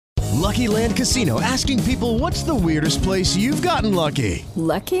Lucky Land Casino, asking people, what's the weirdest place you've gotten lucky?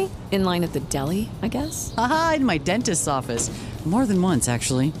 Lucky? In line at the deli, I guess? Aha, in my dentist's office. More than once,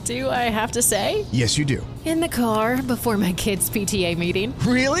 actually. Do I have to say? Yes, you do. In the car before my kids' PTA meeting.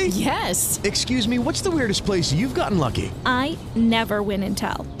 Really? Yes. Excuse me, what's the weirdest place you've gotten lucky? I never win and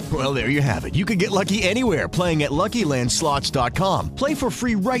tell. Well, there you have it. You can get lucky anywhere, playing at LuckyLandSlots.com. Play for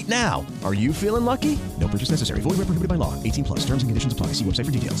free right now. Are you feeling lucky? No purchase necessary. Void where prohibited by law. 18 plus. Terms and conditions apply. See website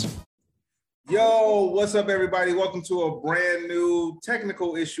for details. Yo, what's up, everybody? Welcome to a brand new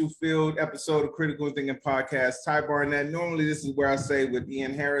technical issue-filled episode of Critical Thinking Podcast. Ty Barnett. Normally, this is where I say with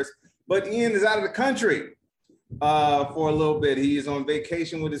Ian Harris, but Ian is out of the country for a little bit. He is on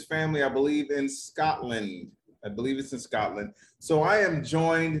vacation with his family, I believe, in Scotland. I believe it's in Scotland. So I am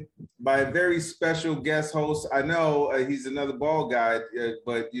joined by a very special guest host. I know he's another ball guy,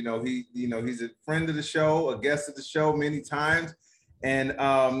 but he's a friend of the show, a guest of the show many times, and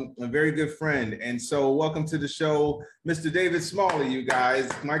a very good friend. And so welcome to the show, Mr. David Smalley, you guys,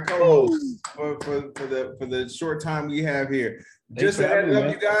 my co-host for the short time we have here. Just a heads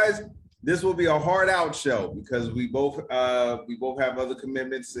up, you guys, this will be a hard out show because we both have other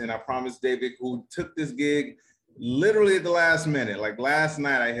commitments, and I promised David, who took this gig literally at the last minute, like last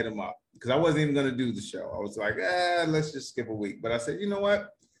night I hit him up because I wasn't even going to do the show. I was like, let's just skip a week. But I said, you know what?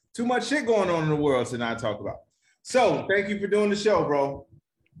 Too much shit going on in the world to not talk about. So thank you for doing the show, bro.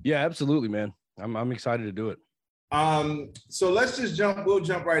 Yeah, absolutely, man. I'm excited to do it. So let's just we'll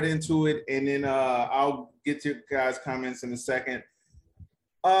jump right into it, and then I'll get to your guys' comments in a second.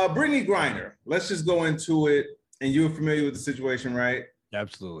 Brittany Griner, let's just go into it. And you're familiar with the situation, right?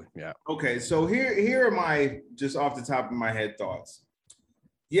 Absolutely, yeah. Okay, so here are my, just off the top of my head, thoughts.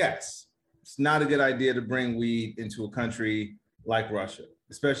 Yes, it's not a good idea to bring weed into a country like Russia,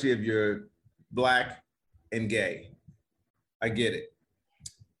 especially if you're Black and gay. I get it.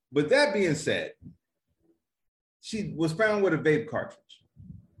 But that being said, she was found with a vape cartridge,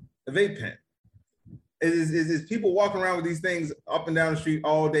 a vape pen. Is people walking around with these things up and down the street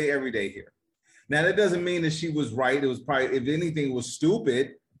all day, every day here. Now, that doesn't mean that she was right. It was probably, if anything, it was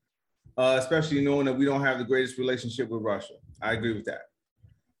stupid, especially knowing that we don't have the greatest relationship with Russia. I agree with that.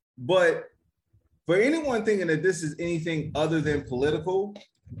 But for anyone thinking that this is anything other than political,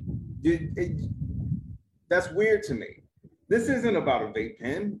 that's weird to me. This isn't about a vape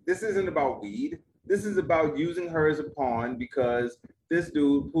pen. This isn't about weed. This is about using her as a pawn because this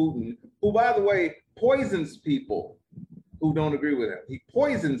dude, Putin, who, by the way, poisons people who don't agree with him. He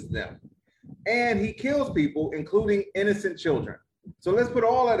poisons them. And he kills people, including innocent children. So let's put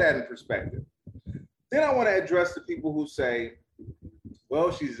all of that in perspective. Then I want to address the people who say,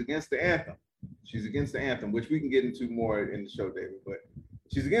 well, she's against the anthem. She's against the anthem, which we can get into more in the show, David, but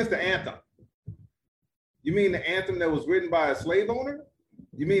she's against the anthem. You mean the anthem that was written by a slave owner?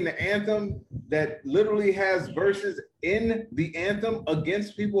 You mean the anthem that literally has verses in the anthem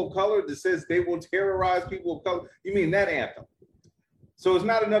against people of color that says they will terrorize people of color? You mean that anthem? So it's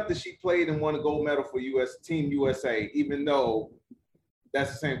not enough that she played and won a gold medal for Team USA, even though that's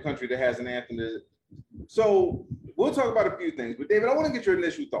the same country that has an anthem. So we'll talk about a few things. But David, I want to get your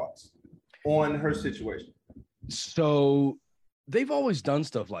initial thoughts on her situation. So they've always done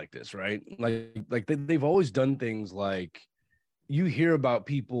stuff like this, right? Like they've always done things like you hear about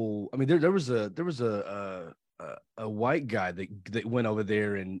people. I mean, there was a white guy that went over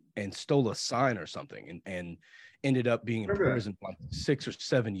there and stole a sign or something and ended up being in prison for like 6 or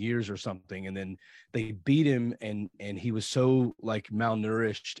 7 years or something. And then they beat him and he was so like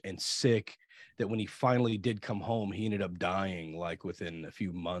malnourished and sick that when he finally did come home, he ended up dying like within a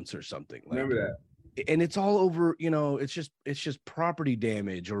few months or something. Like, remember that. And it's all over, it's just property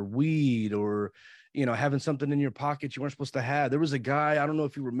damage or weed or, having something in your pocket you weren't supposed to have. There was a guy, I don't know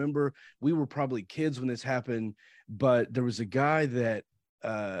if you remember, we were probably kids when this happened, but there was a guy that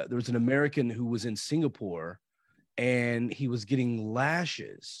there was an American who was in Singapore and he was getting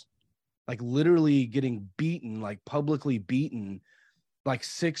lashes, like literally getting beaten, like publicly beaten, like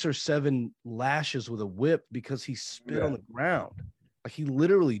 6 or 7 lashes with a whip because he spit on the ground. Like he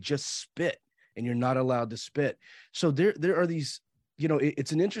literally just spit, and you're not allowed to spit. So there are these,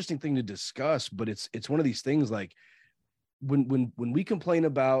 it's an interesting thing to discuss, but it's one of these things like when we complain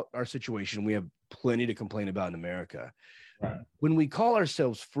about our situation, we have plenty to complain about in America. Right. When we call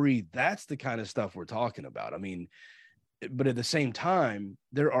ourselves free, that's the kind of stuff we're talking about. I mean, but at the same time,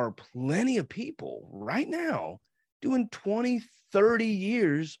 there are plenty of people right now doing 20, 30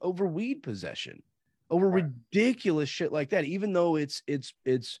 years over weed possession, over ridiculous shit like that, even though it's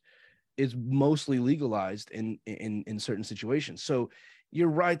mostly legalized in certain situations. So you're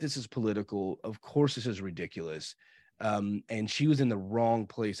right, this is political. Of course, this is ridiculous. And she was in the wrong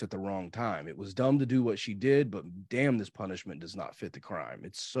place at the wrong time. It was dumb to do what she did, but damn, this punishment does not fit the crime.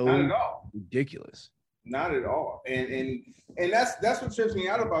 It's so ridiculous. Not at all. And that's what trips me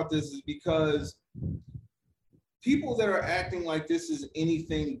out about this, is because people that are acting like this is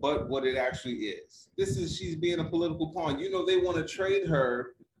anything but what it actually is. She's being a political pawn. You know, they want to trade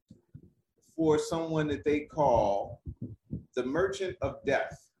her for someone that they call the Merchant of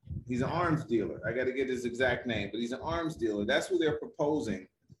Death. He's an arms dealer. I got to get his exact name, but he's an arms dealer. That's who they're proposing,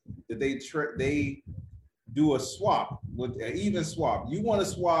 that they do a swap, with an even swap. You want to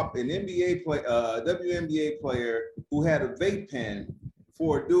swap an NBA player, WNBA player who had a vape pen,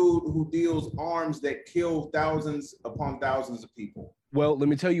 for a dude who deals arms that kill thousands upon thousands of people. Well, let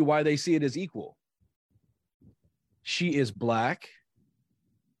me tell you why they see it as equal. She is black,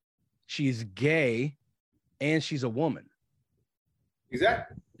 she's gay, and she's a woman.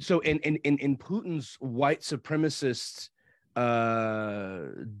 Exactly. So in Putin's white supremacist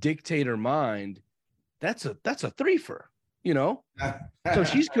dictator mind, that's a threefer, you know? So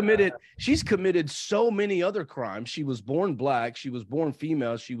she's committed so many other crimes. She was born black, she was born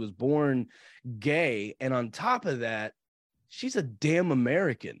female, she was born gay, and on top of that, she's a damn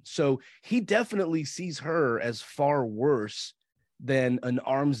American. So he definitely sees her as far worse than an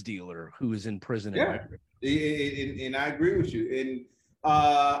arms dealer who is in prison. Yeah, and I agree with you. And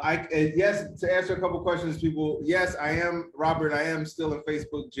yes, to answer a couple questions, people, yes, I am, Robert, I am still in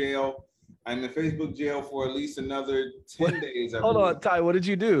Facebook jail. I'm in Facebook jail for at least another 10 days. Hold on, Ty, what did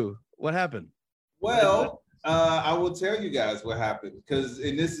you do? What happened? Well, I will tell you guys what happened, because,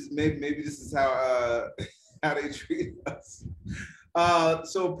 and this is maybe this is how they treat us.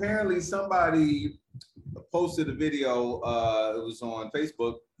 So apparently somebody posted a video, it was on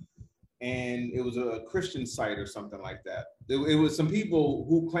Facebook, and it was a Christian site or something like that. It was some people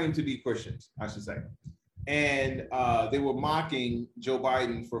who claimed to be Christians, I should say. And they were mocking Joe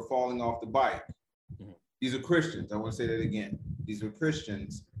Biden for falling off the bike. These are Christians. I want to say that again. These are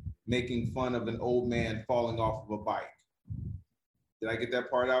Christians making fun of an old man falling off of a bike. Did I get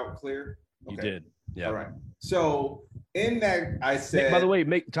that part out clear? Okay. You did. Yeah. All right. So in that, I said, by the way,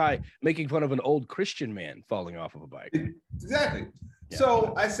 making fun of an old Christian man falling off of a bike. Exactly. Yeah.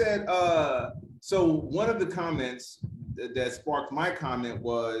 So I said, so one of the comments that sparked my comment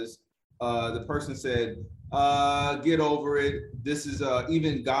was, the person said, get over it. This is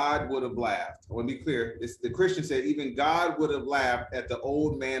even God would have laughed. I want to be clear. The Christian said, even God would have laughed at the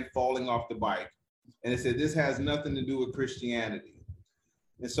old man falling off the bike. And it said, this has nothing to do with Christianity.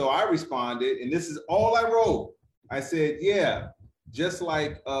 And so I responded, and this is all I wrote. I said, yeah, just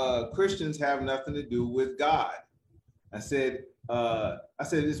like Christians have nothing to do with God. I said,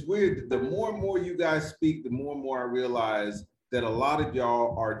 it's weird. The more and more you guys speak, the more and more I realize that a lot of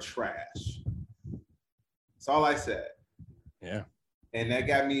y'all are trash. That's all I said. Yeah. And that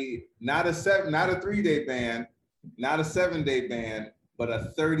got me not a 3-day ban, not a 7-day ban, but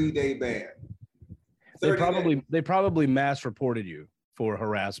a 30-day ban. They probably mass reported you for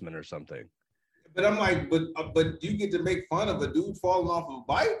harassment or something. But I'm like, but you get to make fun of a dude falling off of a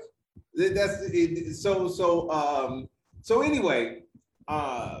bike? That's it. So anyway,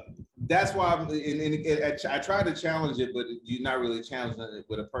 that's why I try to challenge it, but you're not really challenging it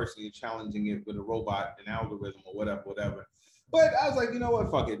with a person. You're challenging it with a robot, an algorithm, or whatever. But I was like, you know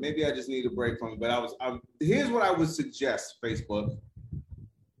what? Fuck it. Maybe I just need a break from it. But here's what I would suggest, Facebook.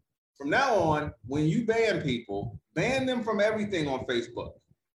 From now on, when you ban people, ban them from everything on Facebook.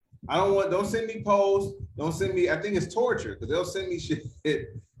 Don't send me posts. Don't send me, I think it's torture, because they'll send me shit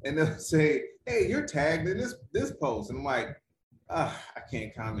and they'll say, hey, you're tagged in this post. And I'm like, I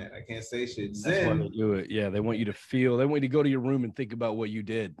can't comment. I can't say shit. That's why they do it. Yeah, they want you to go to your room and think about what you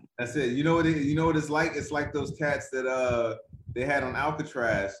did. That's it. You know what it's like? It's like those cats that they had on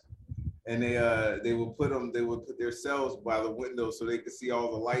Alcatraz, and they would put their cells by the window so they could see all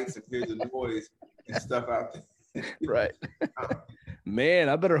the lights and hear the noise and stuff out there. Right. Man,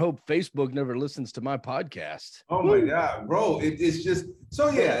 I better hope Facebook never listens to my podcast. Oh my God, bro. It's just, so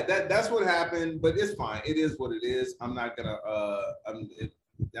yeah, that's what happened, but it's fine. It is what it is. I'm not gonna,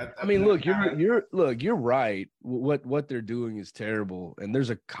 you're right. What they're doing is terrible. And there's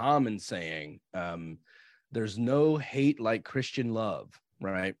a common saying, there's no hate like Christian love,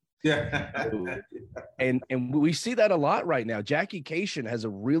 right? Yeah. and we see that a lot right now. Jackie Cation has a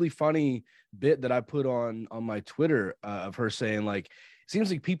really funny bit that I put on my Twitter of her saying, like, it seems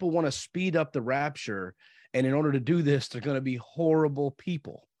like people want to speed up the rapture, and in order to do this, they're going to be horrible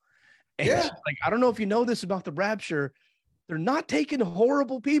people. And yeah, like, I don't know if you know this about the rapture, they're not taking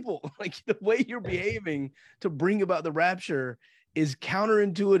horrible people. Like, the way you're behaving to bring about the rapture is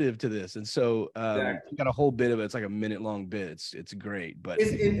counterintuitive to this. And so Exactly. you got a whole bit of it. It's like a minute-long bit. It's great, but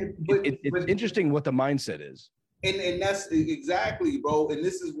But it's interesting what the mindset is. And that's exactly, bro. And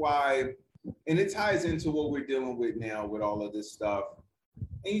this is why, and it ties into what we're dealing with now with all of this stuff.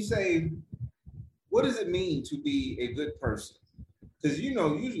 And you say, what does it mean to be a good person? Because, you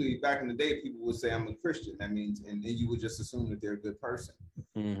know, usually back in the day, people would say, I'm a Christian. That means, and you would just assume that they're a good person.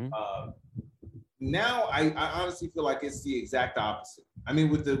 Mm-hmm. Now, I honestly feel like it's the exact opposite. I mean,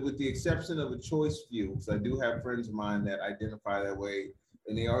 with the exception of a choice few, because I do have friends of mine that identify that way,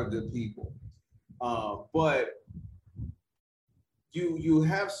 and they are good people. But you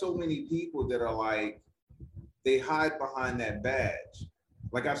have so many people that are like, they hide behind that badge.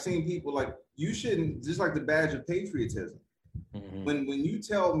 Like I've seen people like, you shouldn't, just like the badge of patriotism. Mm-hmm. When you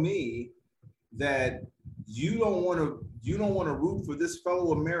tell me that you don't want to root for this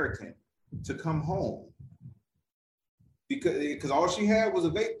fellow American to come home because all she had was a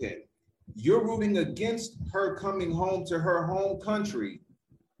vape pen, you're rooting against her coming home to her home country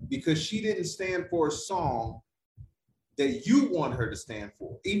because she didn't stand for a song that you want her to stand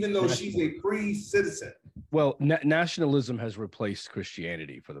for, even though she's a free citizen. Well, nationalism has replaced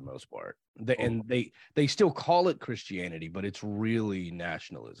Christianity for the most part. They still call it Christianity, but it's really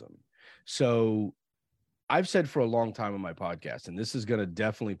nationalism. So I've said for a long time on my podcast, and this is going to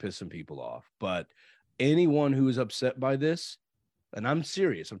definitely piss some people off, but anyone who is upset by this, and I'm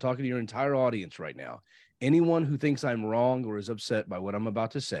serious, I'm talking to your entire audience right now, anyone who thinks I'm wrong or is upset by what I'm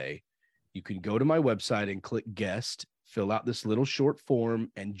about to say, you can go to my website and click guest, fill out this little short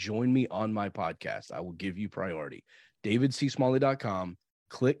form, and join me on my podcast. I will give you priority. davidcsmalley.com,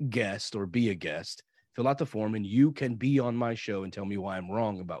 click guest or be a guest, fill out the form, and you can be on my show and tell me why I'm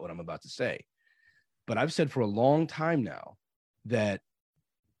wrong about what I'm about to say. But I've said for a long time now that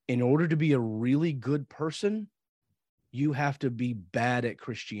in order to be a really good person, you have to be bad at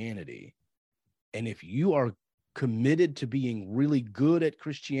Christianity. And if you are committed to being really good at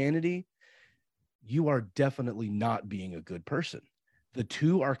Christianity, you are definitely not being a good person. The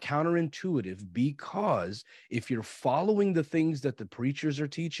two are counterintuitive because if you're following the things that the preachers are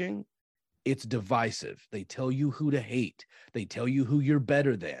teaching, it's divisive. They tell you who to hate. They tell you who you're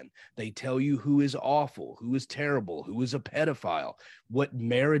better than. They tell you who is awful, who is terrible, who is a pedophile, what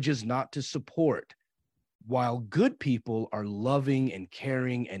marriage is not to support. While good people are loving and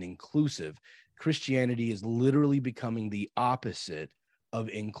caring and inclusive, Christianity is literally becoming the opposite of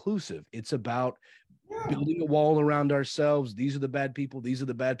inclusive. It's about building a wall around ourselves. These are the bad people. These are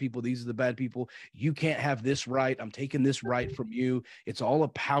the bad people. These are the bad people. You can't have this right. I'm taking this right from you. It's all a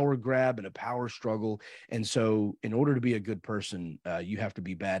power grab and a power struggle. And so in order to be a good person, you have to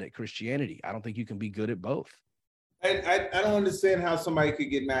be bad at Christianity. I don't think you can be good at both. I don't understand how somebody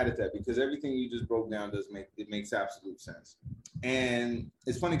could get mad at that, because everything you just broke down makes absolute sense. And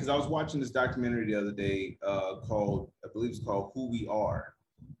it's funny because I was watching this documentary the other day called, I believe it's called Who We Are.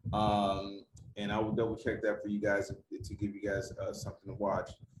 And I will double check that for you guys to give you guys something to watch.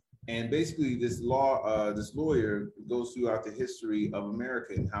 And basically this lawyer goes throughout the history of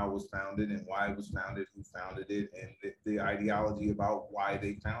America and how it was founded and why it was founded, who founded it, and the ideology about why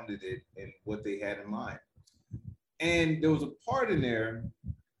they founded it and what they had in mind. And there was a part in there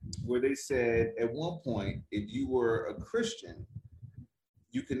where they said at one point, if you were a Christian,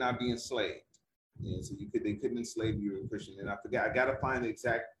 you could not be enslaved. So they couldn't enslave you as a Christian. And I forgot, I got to find the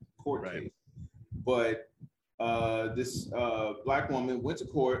exact court case. But this black woman went to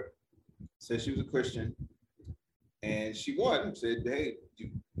court, said she was a Christian, and she won, said, hey,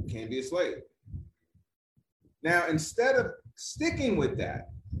 you can't be a slave. Now, instead of sticking with that,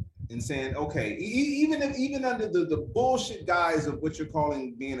 and saying, okay, even under the bullshit guise of what you're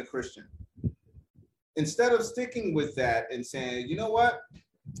calling being a Christian, instead of sticking with that and saying, you know what,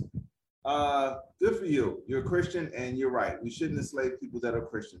 good for you, you're a Christian and you're right, we shouldn't enslave people that are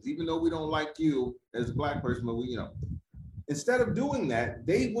Christians, even though we don't like you as a black person, but we, instead of doing that,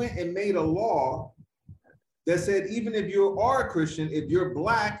 they went and made a law that said, even if you are a Christian, if you're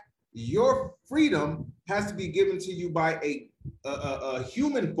black, your freedom has to be given to you by a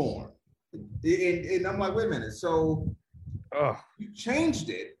human form. And I'm like, wait a minute. So you changed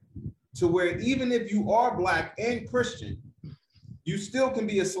it to where even if you are black and Christian, you still can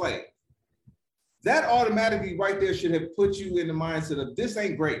be a slave. That automatically right there should have put you in the mindset of this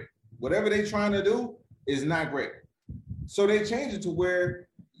ain't great. Whatever they're trying to do is not great. So they changed it to where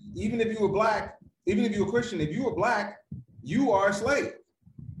even if you were black, even if you were Christian, if you were black, you are a slave.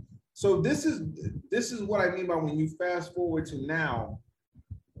 So this is what I mean by when you fast forward to now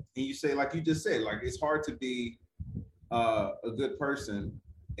and you say, like you just said, like it's hard to be a good person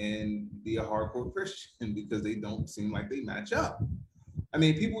and be a hardcore Christian because they don't seem like they match up. I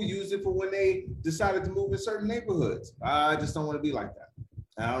mean, people use it for when they decided to move in certain neighborhoods. I just don't want to be like that.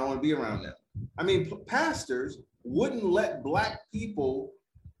 I don't want to be around them. I mean, pastors wouldn't let Black people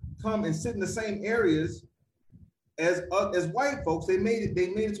come and sit in the same areas as white folks. They made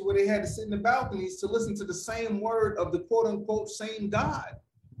it to where they had to sit in the balconies to listen to the same word of the quote unquote same God.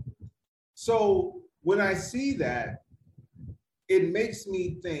 So when I see that, it makes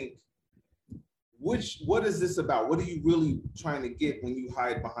me think, what is this about? What are you really trying to get when you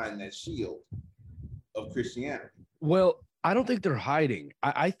hide behind that shield of Christianity? Well, I don't think they're hiding.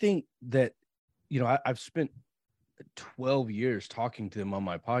 I think that, I've spent 12 years talking to them on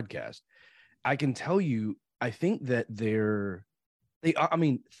my podcast. I can tell you, I think that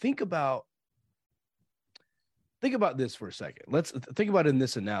think about this for a second. Let's think about it in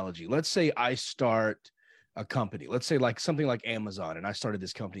this analogy. Let's say I start a company, let's say like something like Amazon, and I started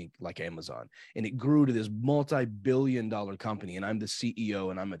this company like Amazon, and it grew to this multi-billion-dollar company, and I'm the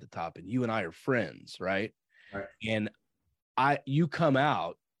CEO and I'm at the top, and you and I are friends, right? Right. And you come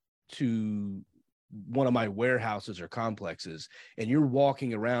out to one of my warehouses or complexes, and you're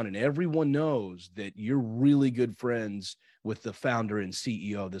walking around, and everyone knows that you're really good friends with the founder and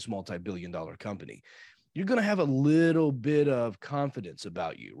CEO of this multi-billion-dollar company. You're going to have a little bit of confidence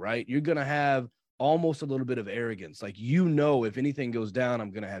about you, right? You're going to have almost a little bit of arrogance. Like, if anything goes down, I'm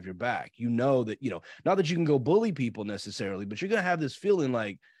going to have your back. That, not that you can go bully people necessarily, but you're going to have this feeling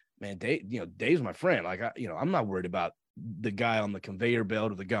like, man, Dave's my friend. Like, I'm not worried about the guy on the conveyor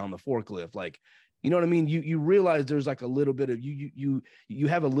belt or the guy on the forklift. Like, you know what I mean? You realize there's like a little bit of you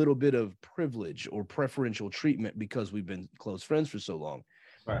have a little bit of privilege or preferential treatment because we've been close friends for so long.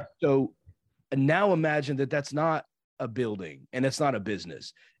 Right. So now imagine that that's not a building and it's not a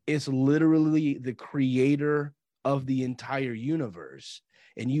business. It's literally the creator of the entire universe.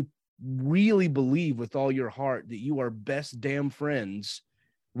 And you really believe with all your heart that you are best damn friends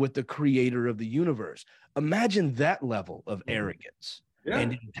with the creator of the universe. Imagine that level of arrogance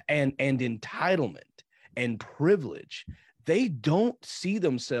and entitlement and privilege. They don't see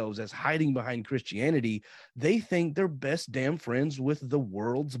themselves as hiding behind Christianity. They think they're best damn friends with the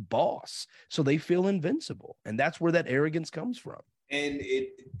world's boss. So they feel invincible. And that's where that arrogance comes from. And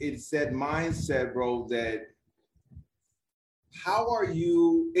it's that mindset, bro, that how are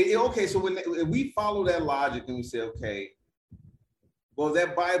you, okay, so when we follow that logic and we say, okay, well,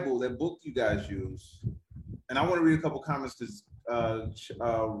 that Bible, that book you guys use, and I want to read a couple comments because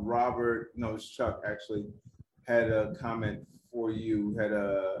Chuck actually had a comment for you,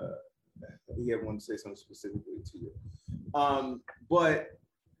 he had one to say something specifically to you. But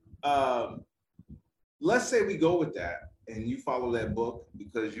let's say we go with that and you follow that book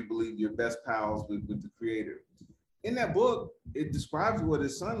because you believe you're best pals with the creator. In that book, it describes what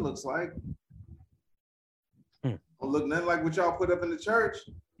his son looks like. Don't look nothing like what y'all put up in the church.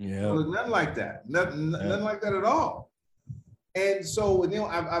 Yeah. Don't look nothing like that. Nothing like that at all. And so,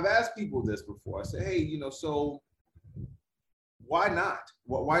 I've asked people this before. I said, hey, so why not?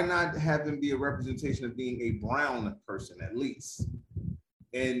 Why not have him be a representation of being a brown person at least?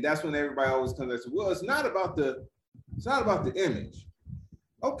 And that's when everybody always comes and says, well, it's not about the image.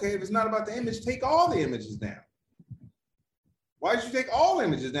 Okay, if it's not about the image, take all the images down. Why don't you take all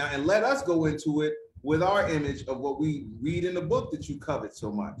images down and let us go into it with our image of what we read in the book that you covet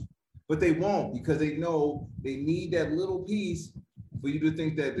so much? But they won't, because they know they need that little piece for you to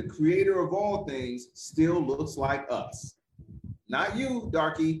think that the creator of all things still looks like us. Not you,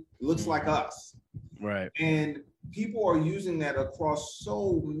 Darky, looks like us. Right. And people are using that across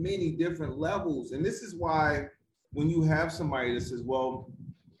so many different levels. And this is why when you have somebody that says, well,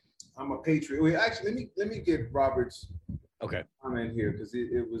 I'm a patriot. Wait, actually, let me get Robert's comment here, because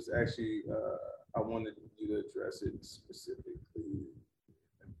it was actually, I wanted you to address it specifically.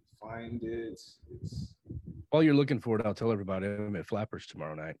 Find it. While you're looking for it, I'll tell everybody I'm at Flappers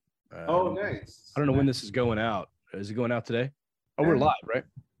tomorrow night. Nice. I don't know when this is going out. Is it going out today? Oh, we're live, right?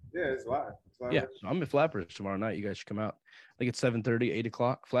 Yeah, it's live. Yeah, so I'm at Flappers tomorrow night. You guys should come out. I think it's 7:30, 8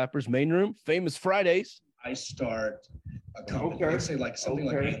 o'clock. Flappers main room, famous Fridays. I start a company. Let's say like something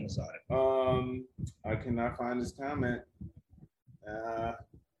like Amazon. I cannot find this comment.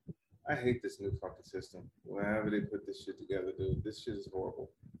 I hate this new fucking system. Whenever they put this shit together, dude, this shit is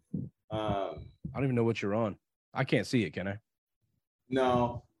horrible. I don't even know what you're on. I can't see it, can I?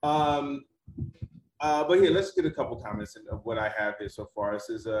 No. But here, let's get a couple comments of what I have here so far. It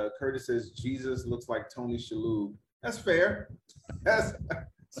says, Curtis says, Jesus looks like Tony Shalhoub. That's fair. That's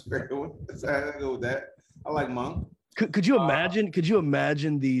fair. I go with that. I like Monk. Could you imagine? Could you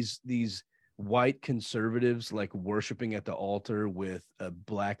imagine these white conservatives like worshiping at the altar with a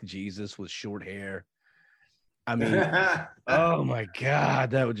black Jesus with short hair. I mean, oh my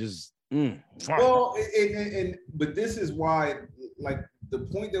God, that would just. Well, but this is why, like, the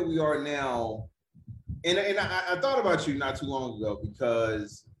point that we are now, and I thought about you not too long ago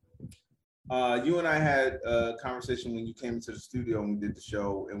because you and I had a conversation when you came into the studio and we did the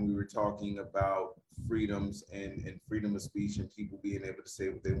show, and we were talking about freedoms and freedom of speech and people being able to say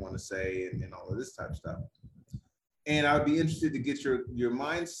what they want to say and all of this type of stuff. And I'd be interested to get your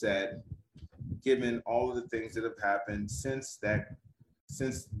mindset, given all of the things that have happened since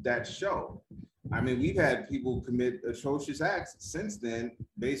that show. I mean, we've had people commit atrocious acts since then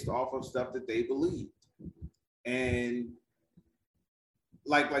based off of stuff that they believed. And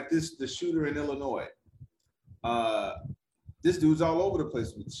like the shooter in Illinois, this dude's all over the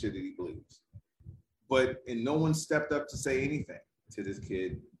place with the shit that he believes. And no one stepped up to say anything to this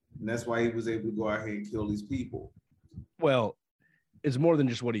kid. And that's why he was able to go out here and kill these people. Well, it's more than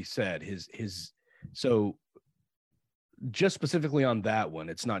just what he said. So just specifically on that one,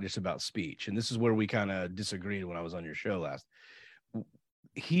 it's not just about speech. And this is where we kind of disagreed when I was on your show last.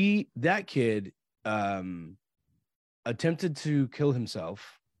 That kid attempted to kill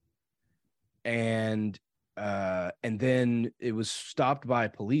himself, and then it was stopped by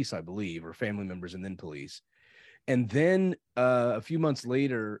police, I believe, or family members, and then police. And then a few months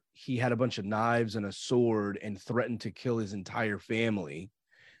later, he had a bunch of knives and a sword and threatened to kill his entire family.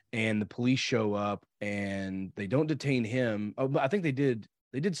 And the police show up and they don't detain him. Oh, I think they did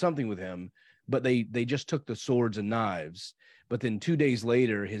something with him, but they just took the swords and knives. But then 2 days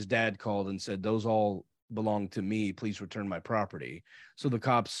later, his dad called and said, "Those all belong to me. Please return my property." So the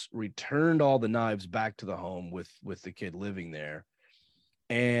cops returned all the knives back to the home with the kid living there.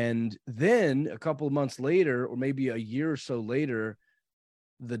 And then a couple of months later, or maybe a year or so later,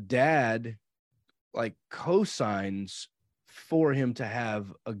 the dad like co-signs for him to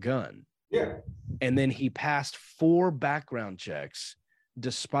have a gun. Yeah. And then he passed 4 background checks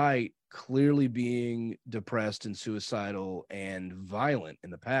despite clearly being depressed and suicidal and violent in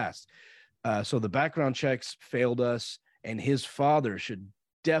the past. So the background checks failed us, and his father should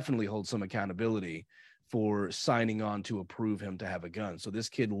definitely hold some accountability for signing on to approve him to have a gun. So this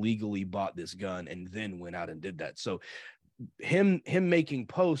kid legally bought this gun and then went out and did that. So him making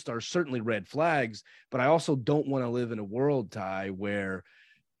posts are certainly red flags, but I also don't want to live in a world, Ty, where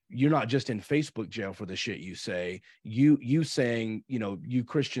you're not just in Facebook jail for the shit you say. You saying, you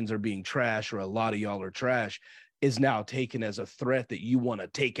Christians are being trash, or a lot of y'all are trash, is now taken as a threat that you want to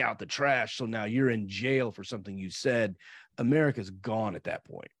take out the trash. So now you're in jail for something you said. America's gone at that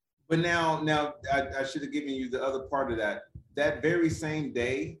point. But now I should have given you the other part of that. That very same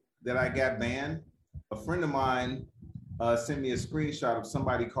day that I got banned, a friend of mine sent me a screenshot of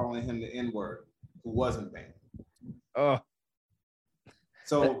somebody calling him the N-word who wasn't banned. Oh,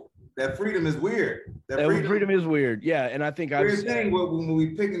 so that freedom is weird. That freedom is weird. Yeah, and I think weird thing when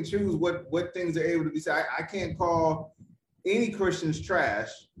we pick and choose what things are able to be said. I can't call any Christians trash,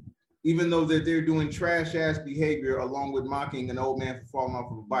 even though that they're doing trash ass behavior along with mocking an old man for falling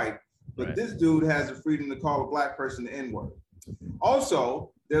off of a bike. But right. This dude has the freedom to call a black person the N-word.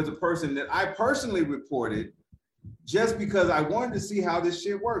 Also, there's a person that I personally reported just because I wanted to see how this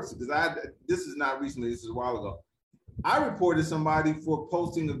shit works. Because this is not recently, this is a while ago. I reported somebody for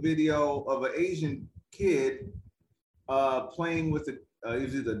posting a video of an Asian kid playing with it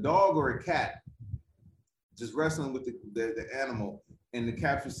was either a dog or a cat, just wrestling with the animal. And the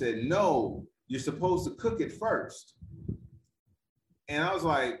caption said, "No, you're supposed to cook it first." And I was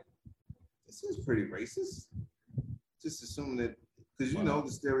like, this is pretty racist. Just assuming that, because you know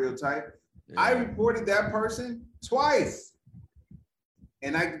the stereotype. Yeah. I reported that person twice.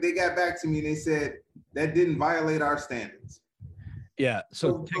 And they got back to me and they said, that didn't violate our standards. Yeah,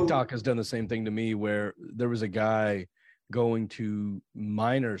 so TikTok has done the same thing to me, where there was a guy going to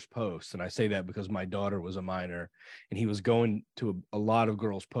minors' posts, and I say that because my daughter was a minor, and he was going to a lot of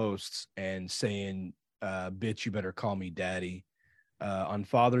girls' posts and saying, "Bitch, you better call me daddy." On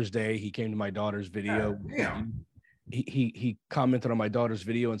Father's Day, he came to my daughter's video. Yeah. He commented on my daughter's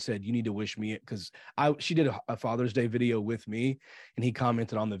video and said, "You need to wish me," because she did a Father's Day video with me, and he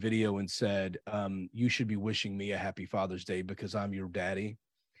commented on the video and said, "You should be wishing me a happy Father's Day because I'm your daddy."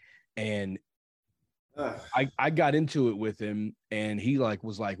 And I got into it with him, and he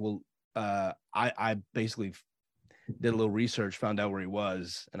was like, "Well, I basically did a little research, found out where he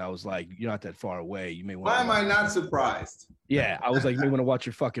was, and I was like, you're not that far away. You may want." Why am I not surprised? Yeah, I was like, you may want to watch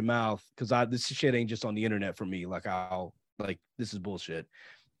your fucking mouth, because this shit ain't just on the internet for me. This is bullshit.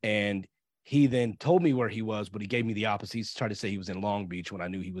 And he then told me where he was, but he gave me the opposite. He tried to say he was in Long Beach when I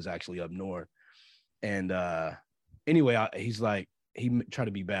knew he was actually up north. And anyway, he's like, he tried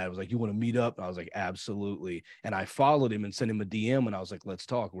to be bad. I was like, you want to meet up? And I was like, absolutely. And I followed him and sent him a DM, and I was like, let's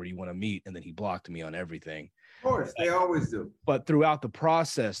talk. Where do you want to meet? And then he blocked me on everything. Of course, they always do. But throughout the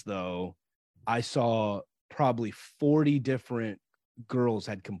process, though, I saw probably 40 different girls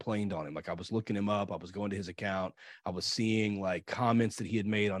had complained on him. Like, I was looking him up, I was going to his account, I was seeing like comments that he had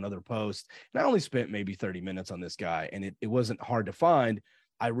made on other posts, and I only spent maybe 30 minutes on this guy, and it wasn't hard to find.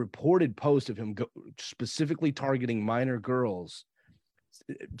 I reported posts of him specifically targeting minor girls,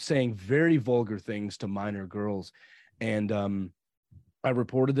 saying very vulgar things to minor girls, and I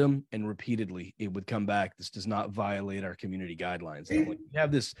reported them, and repeatedly it would come back, this does not violate our community guidelines. And like, you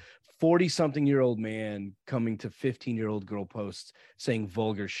have this 40-something-year-old man coming to 15-year-old girl posts saying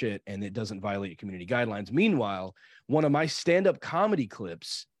vulgar shit, and it doesn't violate your community guidelines. Meanwhile, one of my stand-up comedy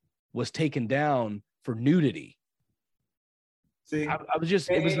clips was taken down for nudity. See, I was just,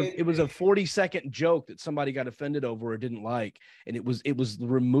 it was a 40-second joke that somebody got offended over or didn't like, and it was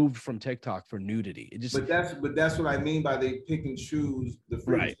removed from TikTok for nudity. It just, but that's what I mean by they pick and choose the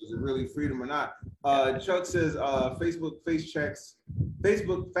freedom. Right. Is it really freedom or not? Chuck says Facebook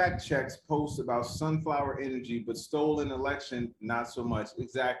fact checks posts about sunflower energy, but stolen election not so much.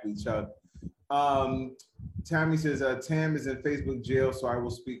 Exactly, Chuck. Tammy says Tam is in Facebook jail, so I will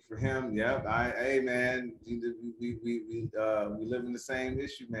speak for him. Yep. Hey man, we live in the same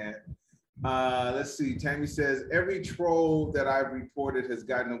issue, man. Let's see. Tammy says every troll that I've reported has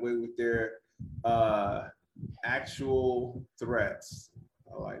gotten away with their actual threats.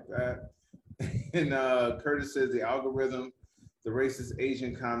 I like that. And Curtis says the algorithm, the racist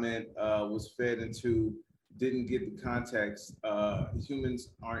Asian comment was fed into, didn't get the context.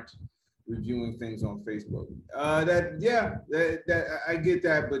 Humans aren't reviewing things on Facebook. That I get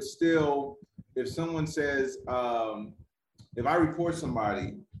that, but still, if someone says, if I report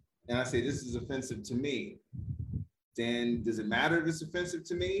somebody and I say this is offensive to me, then does it matter if it's offensive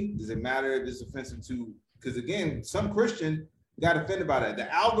to me? Does it matter if it's offensive to, because again, some Christian got offended by that.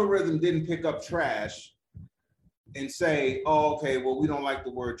 The algorithm didn't pick up trash and say, oh, okay, well, we don't like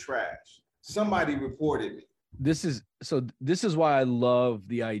the word trash. Somebody reported me. This is why I love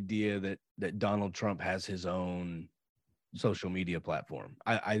the idea that Donald Trump has his own social media platform.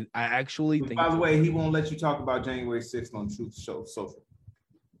 I actually think, by the way, he won't let you talk about January 6th on Truth Social.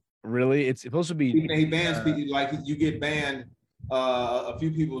 Really? It's supposed to be, he bans people, like you get banned. A few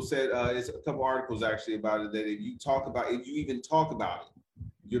people said, it's a couple articles actually about it, that if you even talk about it,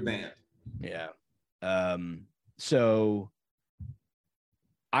 you're banned. Yeah. So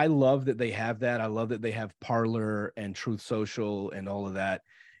I love that they have that. I love that they have Parler and Truth Social and all of that.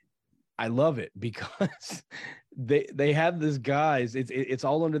 I love it because they have this guys. It's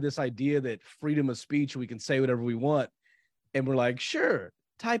all under this idea that freedom of speech, we can say whatever we want. And we're like, sure,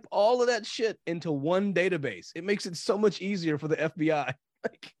 type all of that shit into one database. It makes it so much easier for the FBI.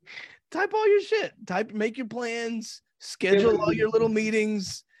 Like, type all your shit. Make your plans, schedule all your little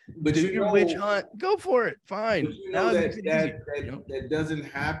meetings. But do your witch hunt, go for it. Fine. But you know that doesn't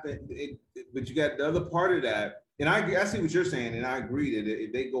happen. But you got the other part of that, and I see what you're saying, and I agree that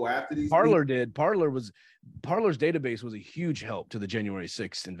if they go after these, Parler's database was a huge help to the January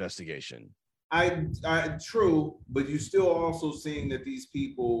 6th investigation. True, but you're still also seeing that these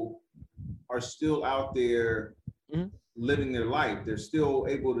people are still out there living their life. They're still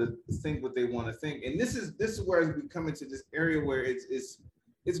able to think what they want to think, and this is where we come into this area where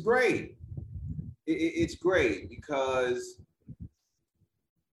it's great. It's great because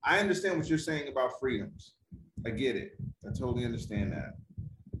I understand what you're saying about freedoms. I get it. I totally understand that.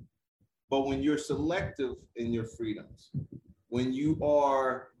 But when you're selective in your freedoms, when you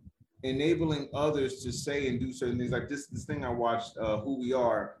are enabling others to say and do certain things, like this thing I watched, Who We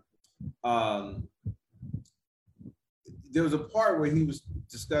Are, there was a part where he was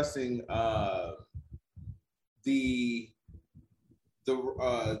discussing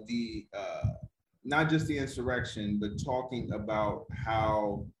not just the insurrection, but talking about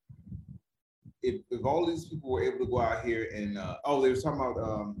how if all these people were able to go out here and they were talking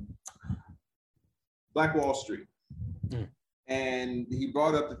about Black Wall Street. And he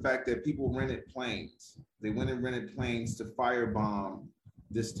brought up the fact that people rented planes. They went and rented planes to firebomb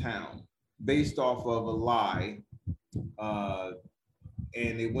this town based off of a lie. And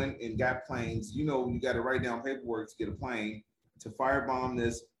they went and got planes. You know, you got to write down paperwork to get a plane to firebomb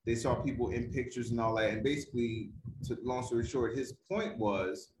this. They saw people in pictures and all that. And basically, to long story short, his point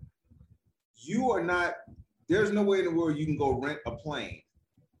was, there's no way in the world you can go rent a plane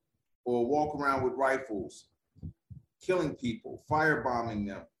or walk around with rifles, killing people, firebombing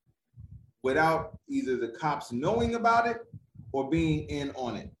them, without either the cops knowing about it or being in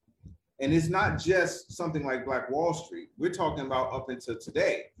on it. And it's not just something like Black Wall Street. We're talking about up until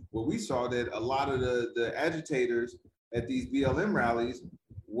today, where we saw that a lot of the agitators at these BLM rallies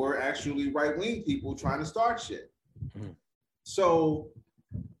were actually right-wing people trying to start shit. Mm-hmm. So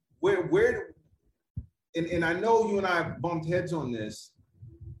and I know you and I bumped heads on this,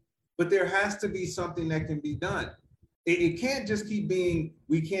 but there has to be something that can be done. It can't just keep being,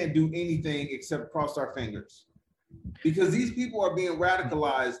 we can't do anything except cross our fingers. Because these people are being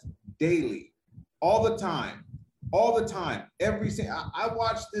radicalized daily, all the time. I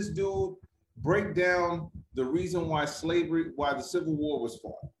watched this dude break down the reason why the Civil War was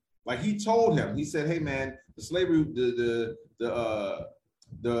fought. Like he told him, he said, hey man, the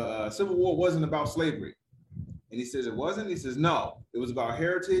Civil War wasn't about slavery. And he says, it wasn't? He says, no, it was about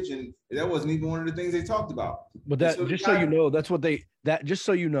heritage. And that wasn't even one of the things they talked about. But that, so you know, that's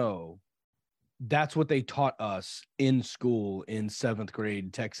what they taught us in school in 7th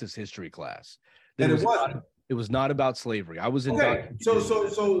grade Texas history class. It was not about slavery. I was in. Okay.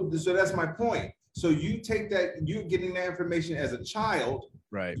 So that's my point. So you take that, you're getting that information as a child,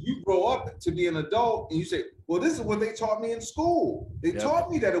 right? You grow up to be an adult and you say, well, this is what they taught me in school. They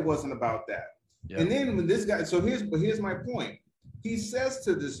taught me that it wasn't about that. Yep. And then when this guy, so here's my point. He says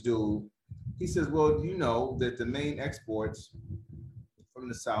to this dude, he says, well, you know that the main exports from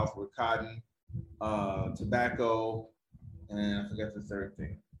the South were cotton, tobacco, and I forgot the third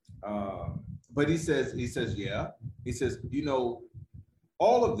thing. But he says, yeah. He says, you know,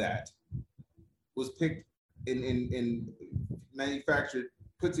 all of that was picked in manufactured,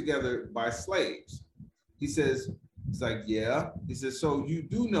 put together by slaves. He says, it's like, yeah. He says, so you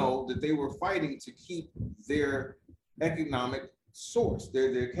do know that they were fighting to keep their economic source,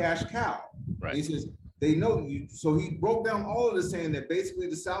 their cash cow. Right. He says, they know you. So he broke down all of this, saying that basically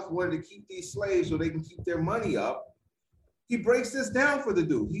the South wanted to keep these slaves so they can keep their money up. He breaks this down for the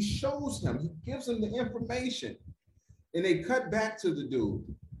dude. He shows him, he gives him the information. And they cut back to the dude.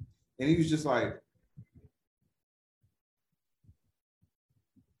 And he was just like,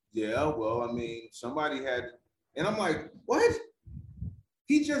 yeah, well, I mean, somebody had, and I'm like, what?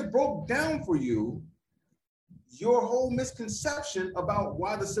 He just broke down for you your whole misconception about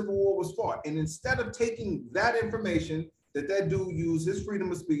why the Civil War was fought. And instead of taking that information that dude used his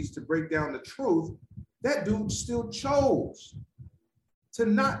freedom of speech to break down the truth, that dude still chose to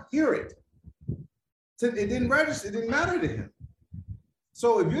not hear it. It didn't register, it didn't matter to him.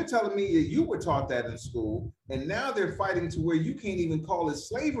 So if you're telling me that you were taught that in school, and now they're fighting to where you can't even call it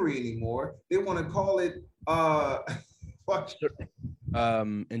slavery anymore, they want to call it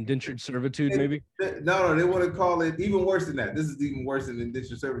indentured servitude, maybe? No, they want to call it even worse than that. This is even worse than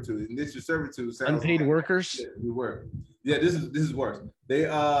indentured servitude. Indentured servitude sounds unpaid workers. Yeah, this is worse. They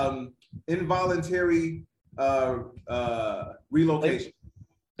involuntary relocation.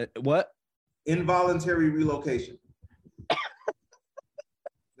 What? Involuntary relocation.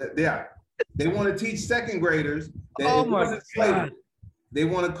 Yeah, they want to teach second graders that it wasn't slavery. They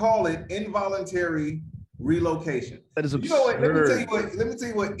want to call it involuntary relocation. That is absurd. You know what? Let me tell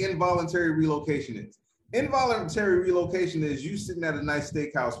you what involuntary relocation is. Involuntary relocation is you sitting at a nice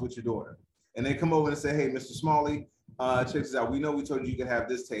steakhouse with your daughter, and they come over and say, "Hey, Mr. Smalley, check this out. We know we told you could have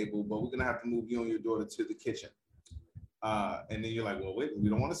this table, but we're gonna have to move you and your daughter to the kitchen." And then you're like, well, wait, we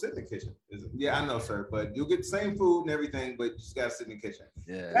don't want to sit in the kitchen. Yeah, I know, sir, but you'll get the same food and everything, but you just got to sit in the kitchen.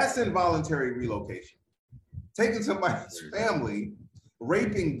 Yeah. That's involuntary relocation. Taking somebody's family,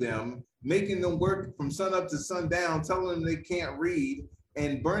 raping them, making them work from sun up to sundown, telling them they can't read,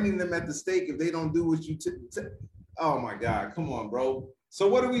 and burning them at the stake if they don't do what you oh my God, come on, bro. So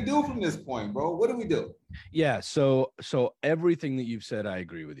what do we do from this point, bro? What do we do? Yeah, so everything that you've said, I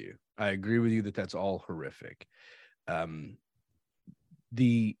agree with you. I agree with you that that's all horrific. And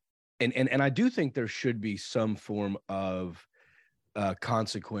I do think there should be some form of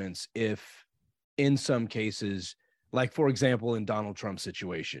consequence if in some cases, like for example, in Donald Trump's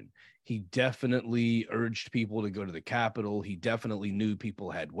situation, he definitely urged people to go to the Capitol. He definitely knew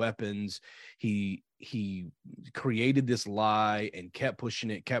people had weapons. He created this lie and kept pushing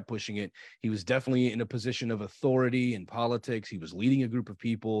it. He was definitely in a position of authority in politics. He was leading a group of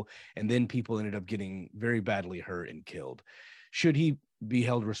people, and then people ended up getting very badly hurt and killed. Should he be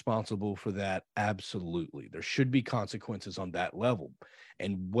held responsible for that? Absolutely. There should be consequences on that level.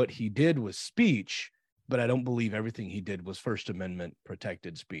 And what he did was speech, but I don't believe everything he did was First Amendment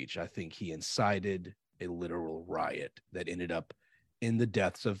protected speech. I think he incited a literal riot that ended up in the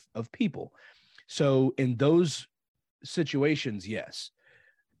deaths of people. So in those situations, yes,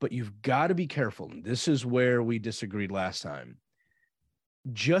 but you've got to be careful. And this is where we disagreed last time.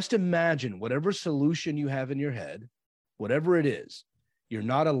 just imagine whatever solution you have in your head, whatever it is, you're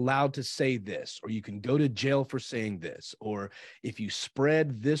not allowed to say this, or you can go to jail for saying this, or if you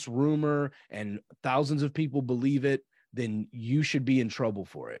spread this rumor and thousands of people believe it, then you should be in trouble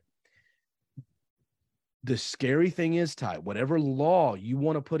for it. The scary thing is, Ty, whatever law you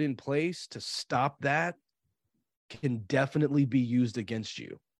want to put in place to stop that can definitely be used against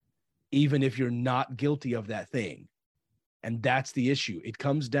you, even if you're not guilty of that thing. And that's the issue. It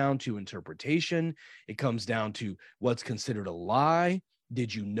comes down to interpretation. It comes down to what's considered a lie.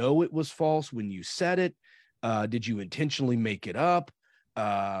 Did you know it was false when you said it? Did you intentionally make it up?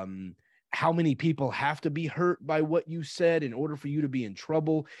 How many people have to be hurt by what you said in order for you to be in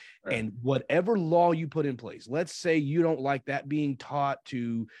trouble? Right. And whatever law you put in place, let's say you don't like that being taught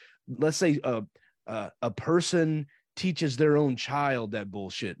to, let's say a person teaches their own child that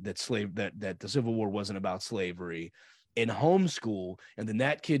bullshit, that the Civil War wasn't about slavery in homeschool, and then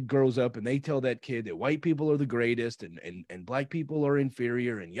that kid grows up and they tell that kid that white people are the greatest and black people are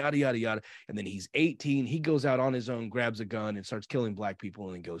inferior and yada, yada, yada. And then he's 18, he goes out on his own, grabs a gun and starts killing black people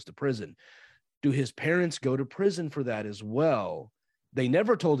and then goes to prison. Do his parents go to prison for that as well? They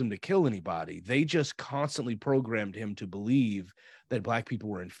never told him to kill anybody. They just constantly programmed him to believe that black people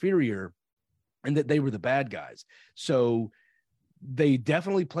were inferior and that they were the bad guys. So they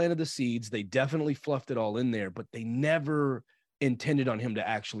definitely planted the seeds. They definitely fluffed it all in there, but they never intended on him to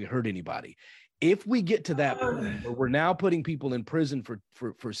actually hurt anybody. If we get to that point where we're now putting people in prison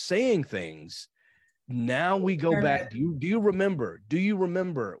for saying things, now we go back. Do you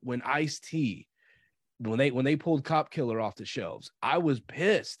remember when Ice-T, when they pulled Cop Killer off the shelves? I was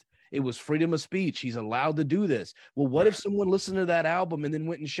pissed. It was freedom of speech. He's allowed to do this. Well, what if someone listened to that album and then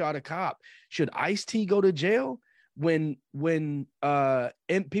went and shot a cop? Should Ice-T go to jail? When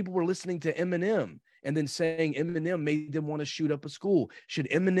people were listening to Eminem and then saying Eminem made them want to shoot up a school, should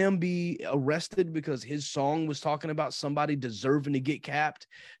Eminem be arrested because his song was talking about somebody deserving to get capped?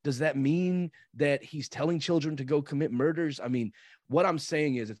 Does that mean that he's telling children to go commit murders? I mean, what I'm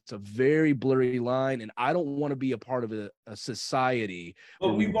saying is it's a very blurry line, and I don't want to be a part of a society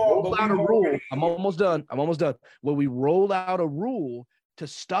where we roll out a rule. I'm almost done. Where we roll out a rule to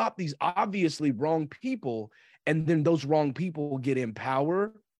stop these obviously wrong people, and then those wrong people get in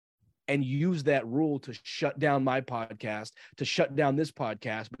power and use that rule to shut down my podcast, to shut down this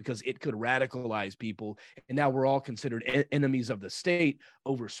podcast, because it could radicalize people. And now we're all considered enemies of the state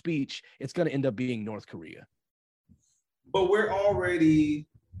over speech. It's going to end up being North Korea. But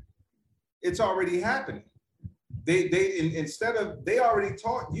it's already happening. They already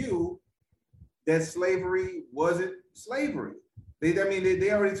taught you that slavery wasn't slavery. They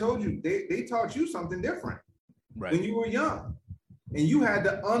already told you, they taught you something different. Right. When you were young, and you had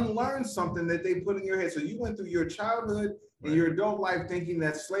to unlearn something that they put in your head. So you went through your childhood and your adult life thinking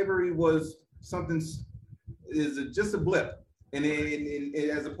that slavery was just a blip, and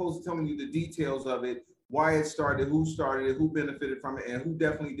as opposed to telling you the details of it, why it started, who benefited from it, and who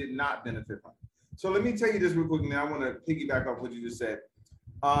definitely did not benefit from it. So let me tell you this real quick, and I want to piggyback off what you just said.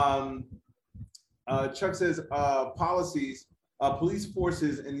 Chuck says police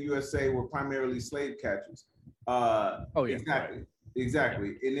forces in the USA were primarily slave catchers. Oh yeah,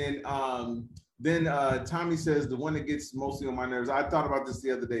 exactly. And then Tommy says the one that gets mostly on my nerves. I thought about this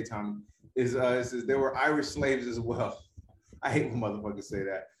the other day, Tommy. It says there were Irish slaves as well. I hate when motherfuckers say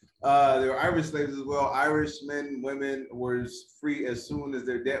that. There were Irish slaves as well. Irish men and women were free as soon as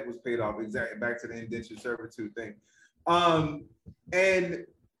their debt was paid off. Exactly, back to the indentured servitude thing. And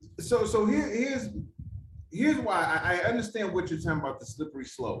so here's why I understand what you're talking about, the slippery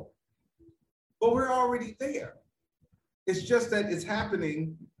slope. But we're already there. It's just that it's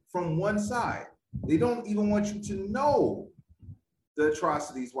happening from one side. They don't even want you to know the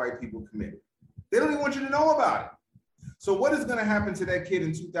atrocities white people committed. They don't even want you to know about it. So what is going to happen to that kid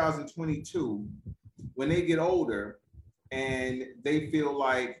in 2022 when they get older and they feel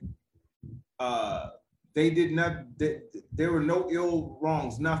like there were no ill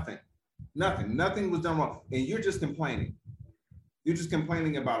wrongs, nothing was done wrong, and you're just complaining. You're just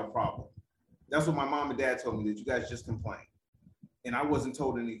complaining about a problem. That's what my mom and dad told me, that you guys just complain. And I wasn't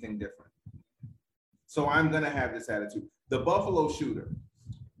told anything different. So I'm going to have this attitude. The Buffalo shooter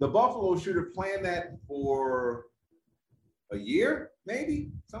planned that for a year,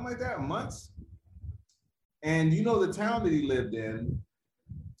 maybe, something like that, months. And you know the town that he lived in,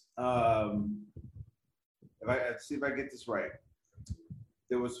 see if I get this right.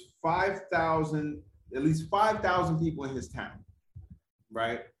 There was at least 5,000 people in his town,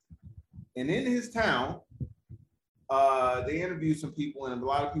 right? And in his town, they interviewed some people, and a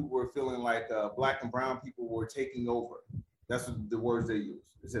lot of people were feeling like black and brown people were taking over That's the words they use.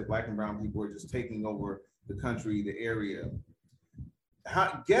 They said black and brown people are just taking over the country, the area.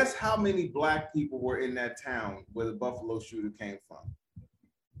 Guess how many black people were in that town where the Buffalo shooter came from?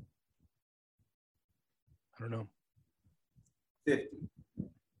 I don't know. 50.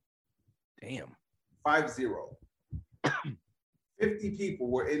 Damn. 50. 50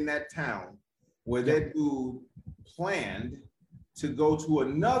 people were in that town where that dude planned to go to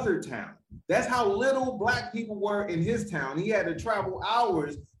another town. That's how little black people were in his town. He had to travel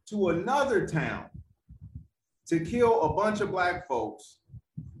hours to another town to kill a bunch of black folks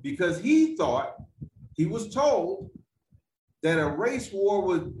because he thought, he was told that a race war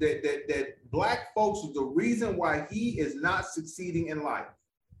was, that black folks was the reason why he is not succeeding in life.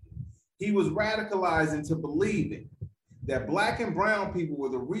 He was radicalized into believing that black and brown people were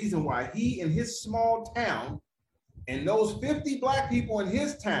the reason why he in his small town and those 50 black people in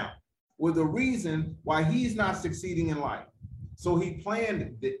his town were the reason why he's not succeeding in life. So he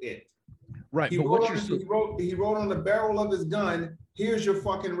planned it. Right. He wrote on the barrel of his gun, here's your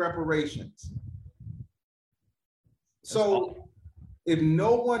fucking reparations. So if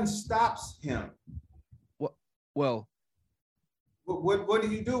no one stops him, what do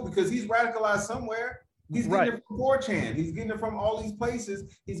you do? Because he's radicalized somewhere. He's getting it from 4chan. He's getting it from all these places.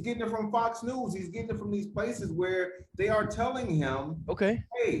 He's getting it from Fox News. He's getting it from these places where they are telling him, okay,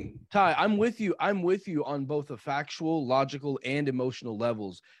 hey, Ty, I'm with you on both the factual, logical, and emotional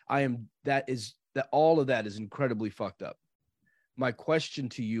levels. All of that is incredibly fucked up. My question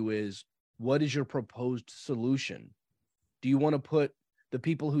to you is, what is your proposed solution? Do you want to put the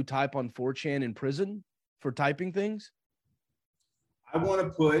people who type on 4chan in prison for typing things? I want to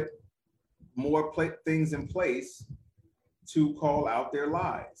put more things in place to call out their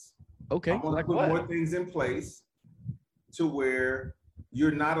lies. Okay. I want to put more things in place to where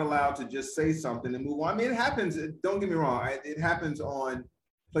you're not allowed to just say something and move on. I mean, it happens. Don't get me wrong. It happens on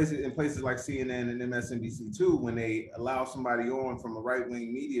places like CNN and MSNBC too, when they allow somebody on from a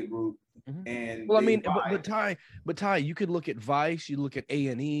right-wing media group. And well, I mean, but Ty, you could look at Vice, you look at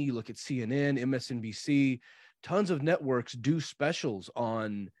A&E, you look at CNN, MSNBC. Tons of networks do specials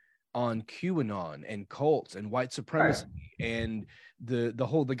on QAnon and cults and white supremacy, and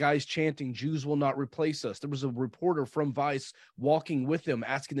the guys chanting "Jews will not replace us." There was a reporter from Vice walking with them,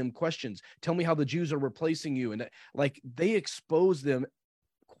 asking them questions. Tell me how the Jews are replacing you, and like they expose them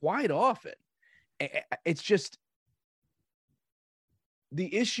quite often. It's just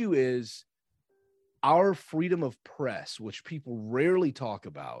the issue is our freedom of press, which people rarely talk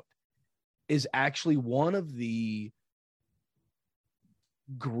about, is actually one of the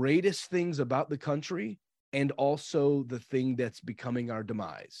greatest things about the country, and also the thing that's becoming our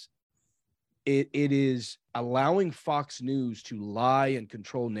demise. It is allowing Fox News to lie and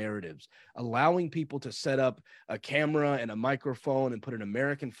control narratives, allowing people to set up a camera and a microphone and put an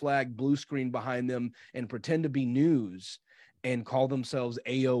American flag blue screen behind them and pretend to be news and call themselves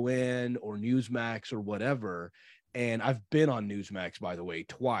AON or Newsmax or whatever. And I've been on Newsmax, by the way,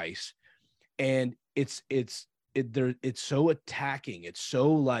 twice. And it's so attacking. It's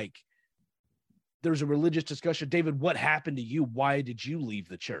so like, there's a religious discussion. David, what happened to you? Why did you leave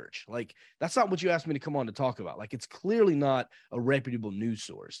the church? Like, that's not what you asked me to come on to talk about. Like, it's clearly not a reputable news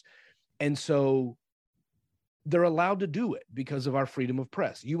source. And so they're allowed to do it because of our freedom of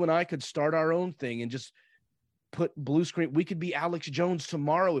press. You and I could start our own thing and just put blue screen. We could be Alex Jones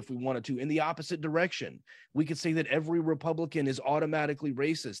tomorrow if we wanted to, in the opposite direction. We could say that every Republican is automatically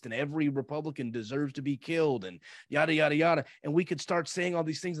racist and every Republican deserves to be killed and yada, yada, yada. And we could start saying all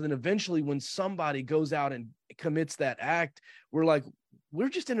these things. And then eventually when somebody goes out and commits that act, we're like, we're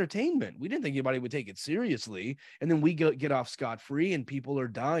just entertainment. We didn't think anybody would take it seriously. And then we get off scot-free and people are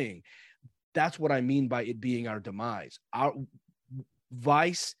dying. That's what I mean by it being our demise. Our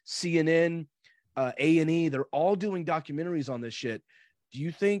Vice, CNN, A&E, they're all doing documentaries on this shit. Do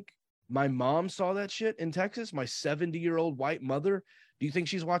you think my mom saw that shit in Texas? My 70-year-old white mother? Do you think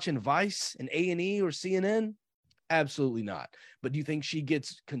she's watching Vice and A&E or CNN? Absolutely not. But do you think she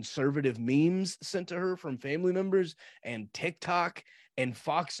gets conservative memes sent to her from family members and TikTok and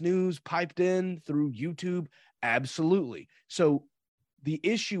Fox News piped in through YouTube? Absolutely. So the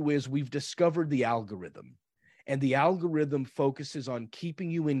issue is we've discovered the algorithm. And the algorithm focuses on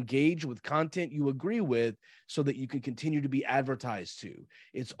keeping you engaged with content you agree with so that you can continue to be advertised to.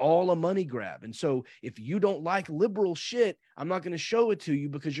 It's all a money grab. And so if you don't like liberal shit, I'm not going to show it to you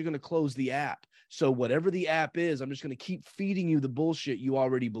because you're going to close the app. So whatever the app is, I'm just going to keep feeding you the bullshit you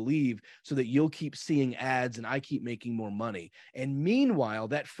already believe so that you'll keep seeing ads and I keep making more money. And meanwhile,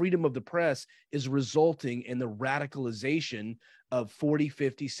 that freedom of the press is resulting in the radicalization of 40,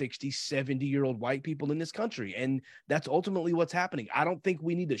 50, 60, 70-year-old white people in this country. And that's ultimately what's happening. I don't think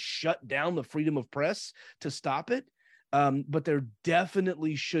we need to shut down the freedom of press to stop it. But there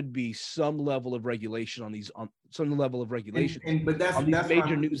definitely should be some level of regulation on these, but that's on these that's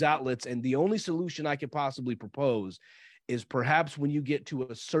major news outlets. And the only solution I could possibly propose is perhaps when you get to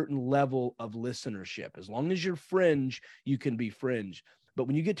a certain level of listenership, as long as you're fringe, you can be fringe. But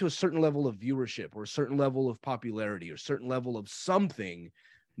when you get to a certain level of viewership or a certain level of popularity or a certain level of something,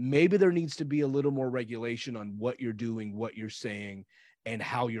 maybe there needs to be a little more regulation on what you're doing, what you're saying, and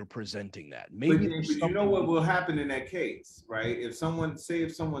how you're presenting that. Maybe but you know what will happen in that case, right? If someone's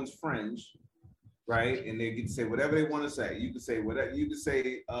fringe, right, and they get to say whatever they want to say, you can say whatever. You can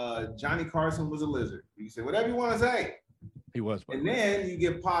say Johnny Carson was a lizard. You can say whatever you want to say. He was, and then you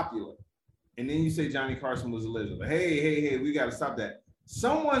get popular, and then you say Johnny Carson was a lizard. But hey, we got to stop that.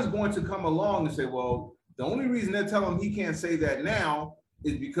 Someone's going to come along and say, well, the only reason they're telling him he can't say that now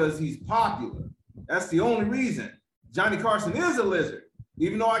is because he's popular. That's the only reason. Johnny Carson is a lizard.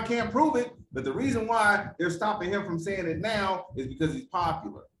 Even though I can't prove it, but the reason why they're stopping him from saying it now is because he's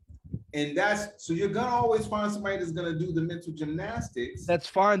popular. And so you're gonna always find somebody that's gonna do the mental gymnastics. That's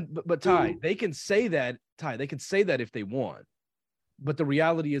fine, but Ty, they can say that. Ty, they can say that if they want, but the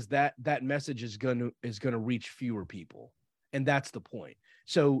reality is that that message is gonna reach fewer people, and that's the point.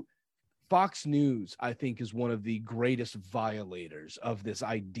 So Fox News, I think, is one of the greatest violators of this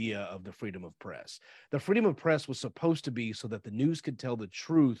idea of the freedom of press. The freedom of press was supposed to be so that the news could tell the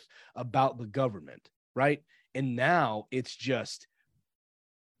truth about the government, right? And now it's just,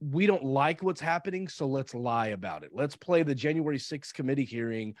 we don't like what's happening, so let's lie about it. Let's play the January 6th committee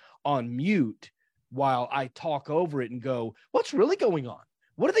hearing on mute while I talk over it and go, what's really going on?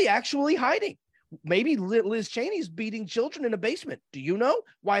 What are they actually hiding? Maybe Liz Cheney's beating children in a basement. Do you know?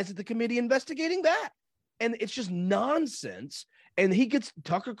 Why isn't the committee investigating that? And it's just nonsense. And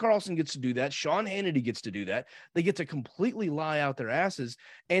Tucker Carlson gets to do that. Sean Hannity gets to do that. They get to completely lie out their asses,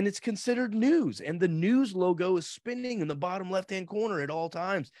 and it's considered news. And the news logo is spinning in the bottom left-hand corner at all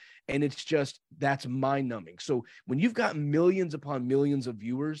times. And it's just, that's mind-numbing. So when you've got millions upon millions of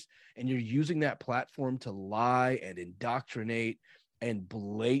viewers and you're using that platform to lie and indoctrinate and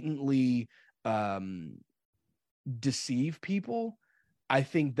blatantly deceive people, I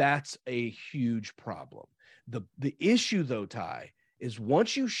think that's a huge problem. The issue, though, Ty, is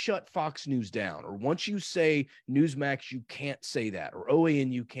once you shut Fox News down, or once you say Newsmax, you can't say that, or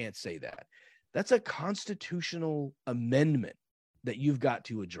OAN, you can't say that, that's a constitutional amendment that you've got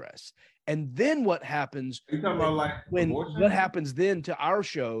to address. And then what happens what happens then to our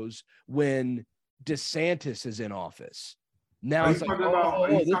shows when DeSantis is in office? Now it's like,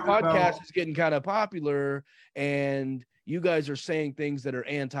 this podcast is getting kind of popular and you guys are saying things that are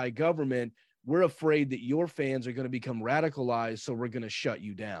anti-government. We're afraid that your fans are going to become radicalized, so we're going to shut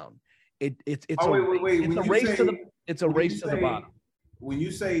you down. It's a race to the bottom. When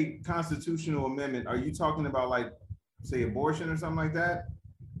you say constitutional amendment, are you talking about, like, say, abortion or something like that?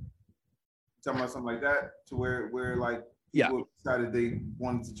 Talking about something like that, to where like people decided they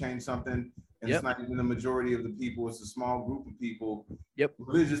wanted to change something, and it's not even the majority of the people; it's a small group of people,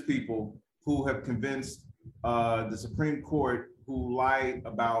 religious people, who have convinced the Supreme Court, who lied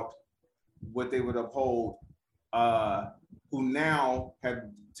about what they would uphold, who now have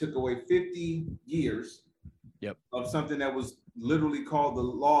took away 50 years of something that was literally called the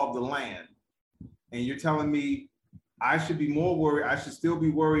law of the land. And you're telling me I should be more worried, I should still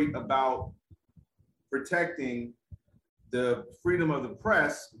be worried about protecting the freedom of the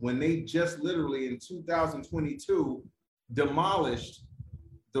press when they just literally in 2022 demolished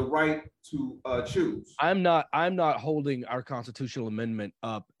the right to choose. I'm not holding our constitutional amendment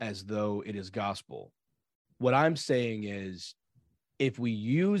up as though it is gospel. What I'm saying is, if we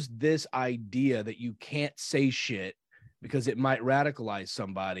use this idea that you can't say shit because it might radicalize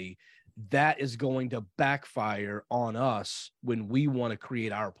somebody, that is going to backfire on us when we want to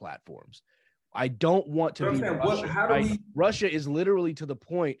create our platforms. I don't want to be Russia. Russia is literally to the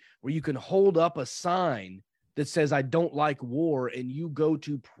point where you can hold up a sign that says, I don't like war, and you go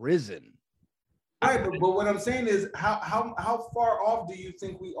to prison. Right, but what I'm saying is, how far off do you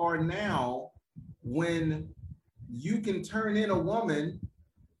think we are now when you can turn in a woman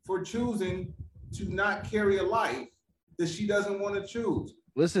for choosing to not carry a life that she doesn't want to choose?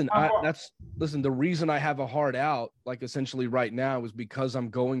 Listen, the reason I have a hard out, like essentially right now, is because I'm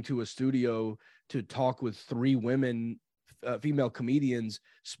going to a studio to talk with 3 women female comedians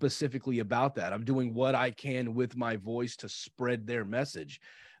specifically about that. I'm doing what I can with my voice to spread their message.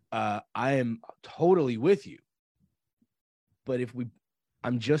 I am totally with you. But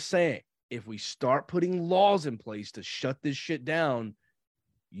I'm just saying, if we start putting laws in place to shut this shit down,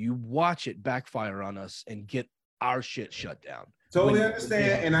 you watch it backfire on us and get our shit shut down. Totally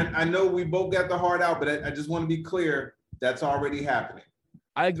understand. And I know we both got the heart out, but I just want to be clear, that's already happening.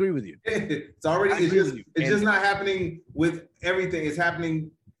 I agree with you. It's just not happening with everything. It's happening.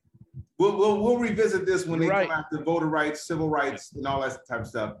 We'll revisit this when they come after voter rights, civil rights, and all that type of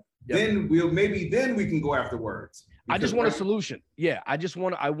stuff. Yep. Then we can go after words. I just want a solution. Yeah, I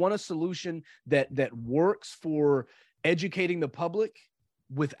want a solution that works for educating the public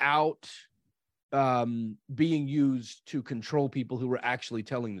without being used to control people who are actually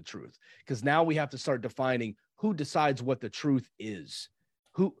telling the truth. Because now we have to start defining who decides what the truth is.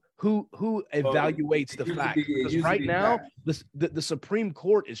 Who evaluates the facts? Because right now, the Supreme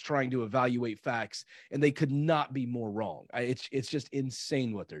Court is trying to evaluate facts, and they could not be more wrong. It's just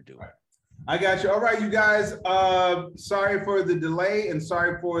insane what they're doing. Right. I got you. All right, you guys. Sorry for the delay, and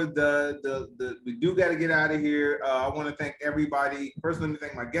sorry for the we do got to get out of here. I want to thank everybody. First, let me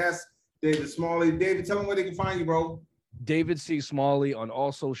thank my guest, David Smalley. David, tell them where they can find you, bro. David C Smalley on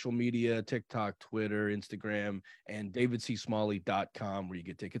all social media, TikTok, Twitter, Instagram, and davidcsmalley.com, where you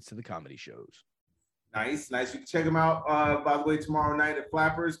get tickets to the comedy shows. Nice. You can check them out, by the way, tomorrow night at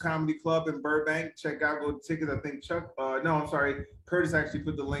Flappers Comedy Club in Burbank. Check out, go to tickets. I think Curtis actually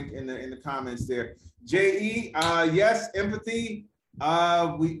put the link in the comments there. J.E., yes, empathy.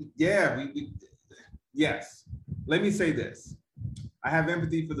 Yes. Let me say this. I have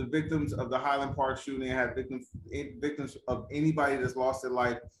empathy for the victims of the Highland Park shooting. I have victims of anybody that's lost their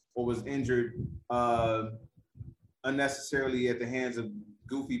life or was injured unnecessarily at the hands of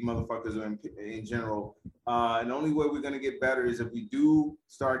goofy motherfuckers or in general. And the only way we're going to get better is if we do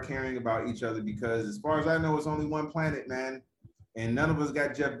start caring about each other, because as far as I know, it's only one planet, man. And none of us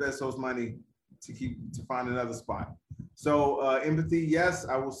got Jeff Bezos' money to find another spot. So empathy, yes,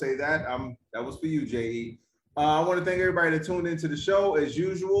 I will say that. That was for you, J.E. I want to thank everybody that tuned into the show as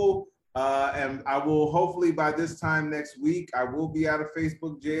usual. And I will hopefully by this time next week, I will be out of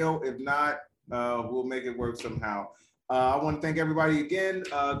Facebook jail. If not, we'll make it work somehow. I want to thank everybody again.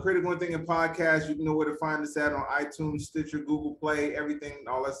 Critical Thinking Podcast, you know where to find us at on iTunes, Stitcher, Google Play, everything,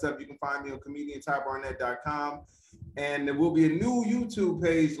 all that stuff. You can find me on comediantybarnett.com. And there will be a new YouTube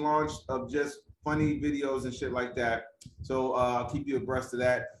page launched of just funny videos and shit like that. So I'll keep you abreast of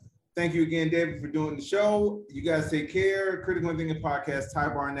that. Thank you again, David, for doing the show. You guys take care. Critical Thinking Podcast, Ty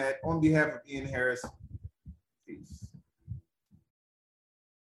Barnett, on behalf of Ian Harris. Peace.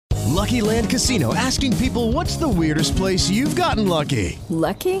 Lucky Land Casino, asking people, what's the weirdest place you've gotten lucky?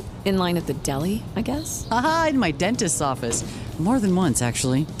 Lucky? In line at the deli, I guess? Aha, in my dentist's office. More than once,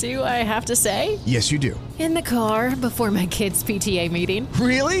 actually. Do I have to say? Yes, you do. In the car before my kids' PTA meeting.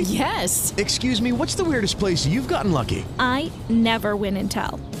 Really? Yes. Excuse me, what's the weirdest place you've gotten lucky? I never win and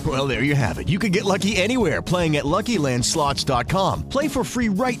tell. Well, there you have it. You can get lucky anywhere, playing at LuckyLandSlots.com. Play for free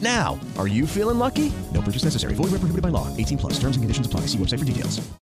right now. Are you feeling lucky? No purchase necessary. Void where prohibited by law. 18+. Terms and conditions apply. See website for details.